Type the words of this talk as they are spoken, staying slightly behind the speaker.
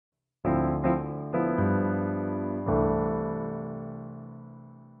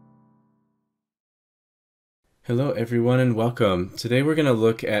Hello everyone and welcome. Today we're going to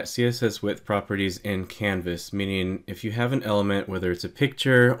look at CSS width properties in Canvas, meaning if you have an element, whether it's a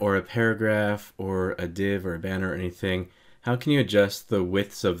picture or a paragraph or a div or a banner or anything, how can you adjust the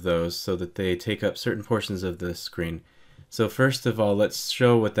widths of those so that they take up certain portions of the screen? So first of all, let's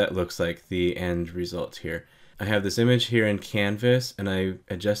show what that looks like, the end result here. I have this image here in Canvas and I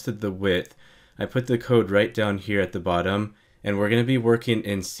adjusted the width. I put the code right down here at the bottom and we're going to be working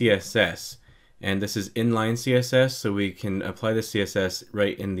in CSS. And this is inline CSS, so we can apply the CSS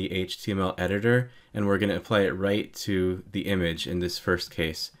right in the HTML editor, and we're going to apply it right to the image in this first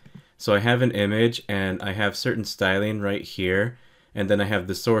case. So I have an image, and I have certain styling right here, and then I have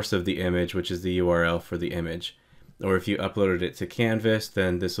the source of the image, which is the URL for the image. Or if you uploaded it to Canvas,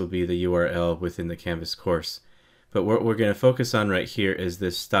 then this will be the URL within the Canvas course. But what we're going to focus on right here is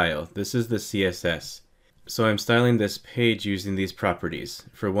this style. This is the CSS. So I'm styling this page using these properties.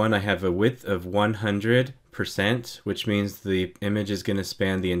 For one, I have a width of 100%, which means the image is going to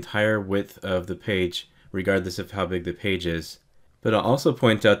span the entire width of the page, regardless of how big the page is. But I'll also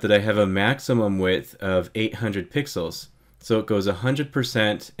point out that I have a maximum width of 800 pixels. So it goes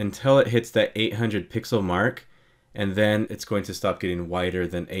 100% until it hits that 800 pixel mark, and then it's going to stop getting wider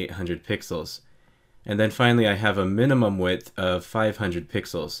than 800 pixels. And then finally, I have a minimum width of 500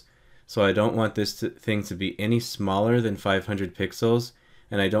 pixels. So I don't want this thing to be any smaller than 500 pixels,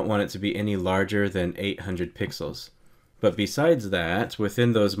 and I don't want it to be any larger than 800 pixels. But besides that,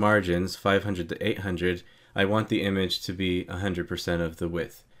 within those margins, 500 to 800, I want the image to be 100% of the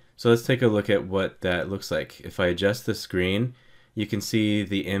width. So let's take a look at what that looks like. If I adjust the screen, you can see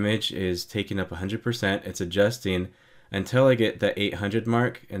the image is taking up 100%. It's adjusting until I get that 800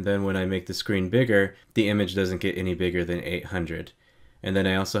 mark, and then when I make the screen bigger, the image doesn't get any bigger than 800. And then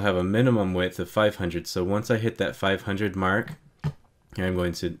I also have a minimum width of 500. So once I hit that 500 mark, I'm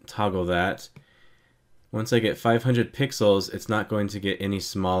going to toggle that. Once I get 500 pixels, it's not going to get any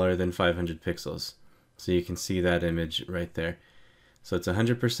smaller than 500 pixels. So you can see that image right there. So it's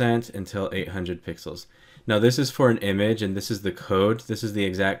 100% until 800 pixels. Now this is for an image, and this is the code. This is the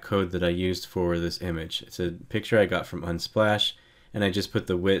exact code that I used for this image. It's a picture I got from Unsplash, and I just put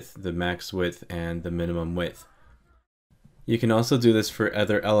the width, the max width, and the minimum width. You can also do this for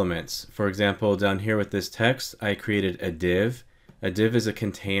other elements. For example, down here with this text, I created a div. A div is a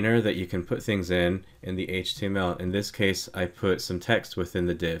container that you can put things in the HTML. In this case, I put some text within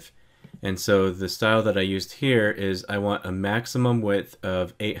the div. And so the style that I used here is I want a maximum width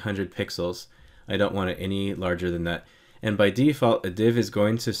of 800 pixels. I don't want it any larger than that. And by default, a div is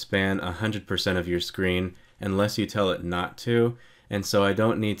going to span 100% of your screen unless you tell it not to. And so I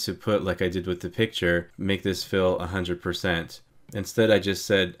don't need to put, like I did with the picture, make this fill 100%. Instead, I just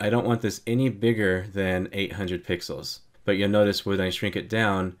said, I don't want this any bigger than 800 pixels. But you'll notice when I shrink it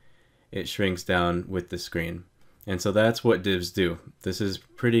down, it shrinks down with the screen. And so that's what divs do. This is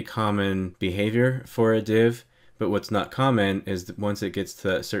pretty common behavior for a div, but what's not common is that once it gets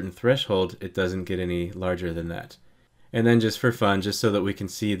to a certain threshold, it doesn't get any larger than that. And then just for fun, just so that we can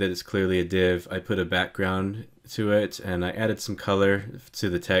see that it's clearly a div, I put a background to it and I added some color to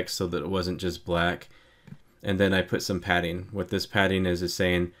the text so that it wasn't just black. And then I put some padding. What this padding is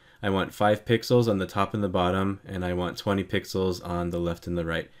saying I want 5 pixels on the top and the bottom, and I want 20 pixels on the left and the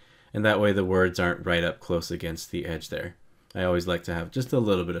right. And that way the words aren't right up close against the edge there. I always like to have just a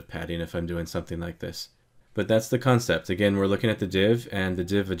little bit of padding if I'm doing something like this. But that's the concept. Again, we're looking at the div, and the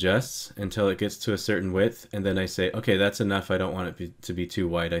div adjusts until it gets to a certain width, and then I say, okay, that's enough. I don't want it to be too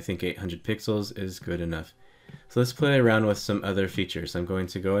wide. I think 800 pixels is good enough. So let's play around with some other features. I'm going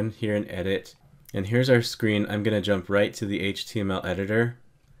to go in here and edit, and here's our screen. I'm going to jump right to the HTML editor.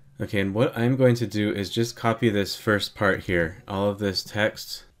 Okay, and what I'm going to do is just copy this first part here, all of this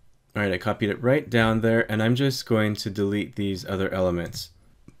text. All right, I copied it right down there, and I'm just going to delete these other elements.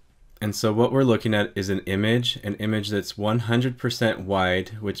 And so what we're looking at is an image that's 100% wide,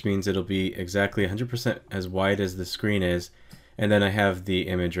 which means it'll be exactly 100% as wide as the screen is. And then I have the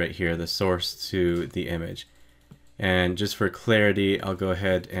image right here, the source to the image. And just for clarity, I'll go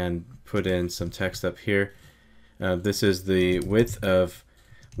ahead and put in some text up here. This is the width of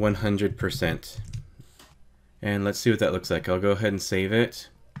 100%. And let's see what that looks like. I'll go ahead and save it.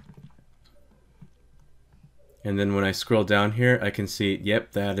 And then when I scroll down here, I can see,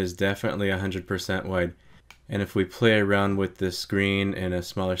 yep, that is definitely 100% wide. And if we play around with the screen in a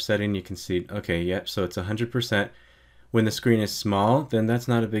smaller setting, you can see, okay, yep, so it's 100%. When the screen is small, then that's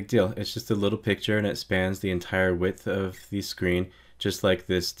not a big deal. It's just a little picture and it spans the entire width of the screen, just like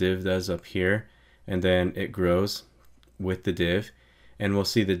this div does up here. And then it grows with the div. And we'll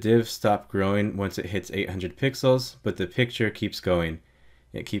see the div stop growing once it hits 800 pixels, but the picture keeps going.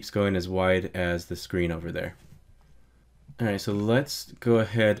 It keeps going as wide as the screen over there. All right, so let's go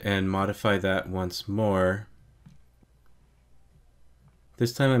ahead and modify that once more.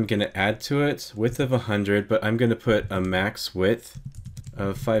 This time I'm going to add to it width of 100, but I'm going to put a max width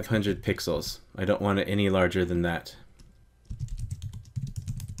of 500 pixels. I don't want it any larger than that.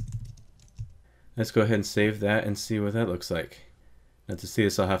 Let's go ahead and save that and see what that looks like. Now to see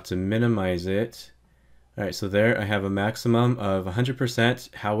this, I'll have to minimize it. All right, so there I have a maximum of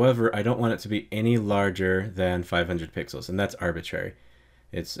 100%. However, I don't want it to be any larger than 500 pixels, and that's arbitrary.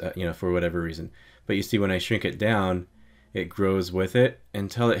 It's, for whatever reason. But you see when I shrink it down, it grows with it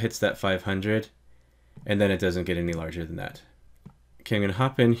until it hits that 500, and then it doesn't get any larger than that. Okay, I'm going to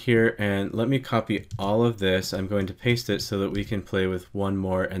hop in here and let me copy all of this. I'm going to paste it so that we can play with one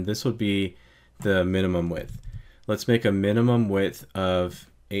more, and this will be the minimum width. Let's make a minimum width of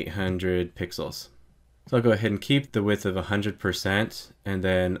 800 pixels. So I'll go ahead and keep the width of 100%, and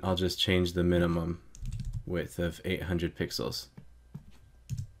then I'll just change the minimum width of 800 pixels.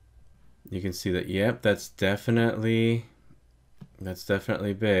 You can see that, yep, that's definitely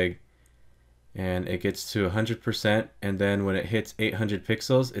big. And it gets to 100%, and then when it hits 800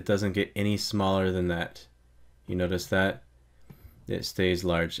 pixels, it doesn't get any smaller than that. You notice that? It stays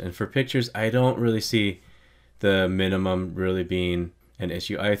large. And for pictures, I don't really see the minimum really being an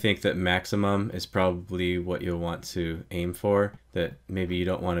issue. I think that maximum is probably what you'll want to aim for, that maybe you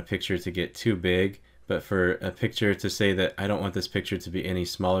don't want a picture to get too big, but for a picture to say that I don't want this picture to be any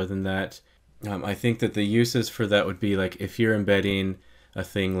smaller than that, I think that the uses for that would be like if you're embedding a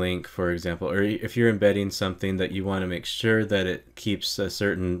thing link, for example, or if you're embedding something that you want to make sure that it keeps a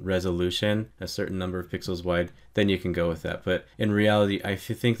certain resolution, a certain number of pixels wide, then you can go with that. But in reality, I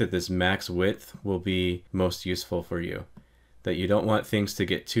think that this max width will be most useful for you. That you don't want things to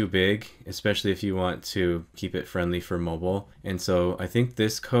get too big, especially if you want to keep it friendly for mobile. And so I think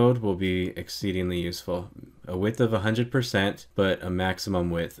this code will be exceedingly useful. A width of 100%, but a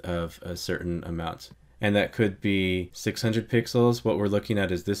maximum width of a certain amount. And that could be 600 pixels. What we're looking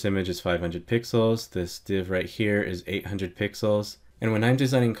at is this image is 500 pixels. This div right here is 800 pixels. And when I'm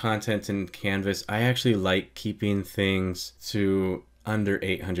designing content in Canvas, I actually like keeping things to under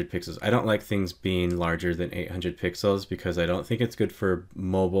 800 pixels. I don't like things being larger than 800 pixels because I don't think it's good for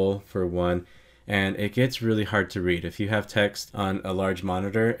mobile, for one, and it gets really hard to read. If you have text on a large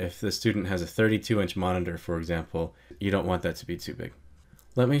monitor, if the student has a 32-inch monitor, for example, you don't want that to be too big.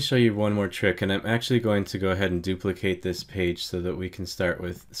 Let me show you one more trick, and I'm actually going to go ahead and duplicate this page so that we can start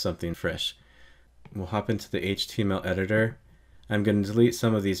with something fresh. We'll hop into the HTML editor. I'm going to delete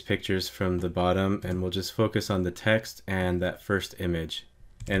some of these pictures from the bottom, and we'll just focus on the text and that first image.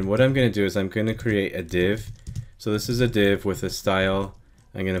 And what I'm going to do is I'm going to create a div. So this is a div with a style.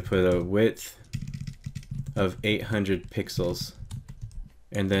 I'm going to put a width of 800 pixels.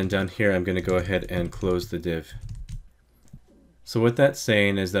 And then down here I'm going to go ahead and close the div. So what that's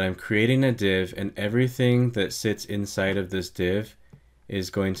saying is that I'm creating a div, and everything that sits inside of this div is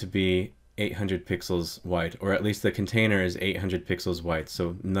going to be 800 pixels wide, or at least the container is 800 pixels wide.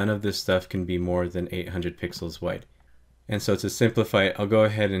 So none of this stuff can be more than 800 pixels wide. And so to simplify it, I'll go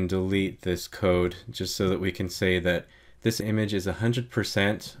ahead and delete this code just so that we can say that this image is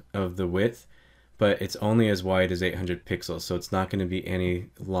 100% of the width, but it's only as wide as 800 pixels. So it's not going to be any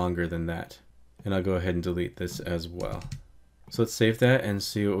longer than that. And I'll go ahead and delete this as well. So let's save that and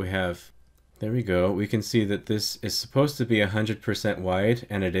see what we have. There we go. We can see that this is supposed to be 100% wide,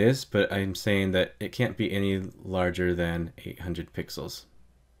 and it is, but I'm saying that it can't be any larger than 800 pixels.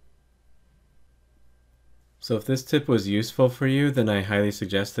 So if this tip was useful for you, then I highly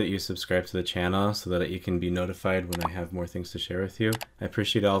suggest that you subscribe to the channel so that you can be notified when I have more things to share with you. I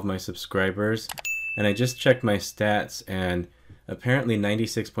appreciate all of my subscribers, and I just checked my stats, and apparently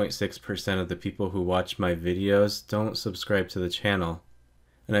 96.6% of the people who watch my videos don't subscribe to the channel.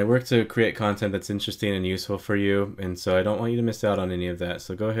 And I work to create content that's interesting and useful for you, and so I don't want you to miss out on any of that.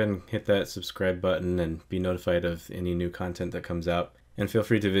 So go ahead and hit that subscribe button and be notified of any new content that comes out. And feel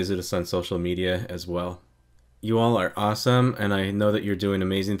free to visit us on social media as well. You all are awesome, and I know that you're doing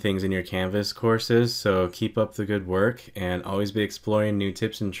amazing things in your Canvas courses, so keep up the good work and always be exploring new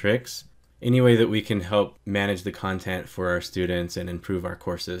tips and tricks. Any way that we can help manage the content for our students and improve our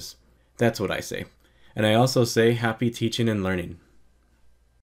courses. That's what I say. And I also say happy teaching and learning.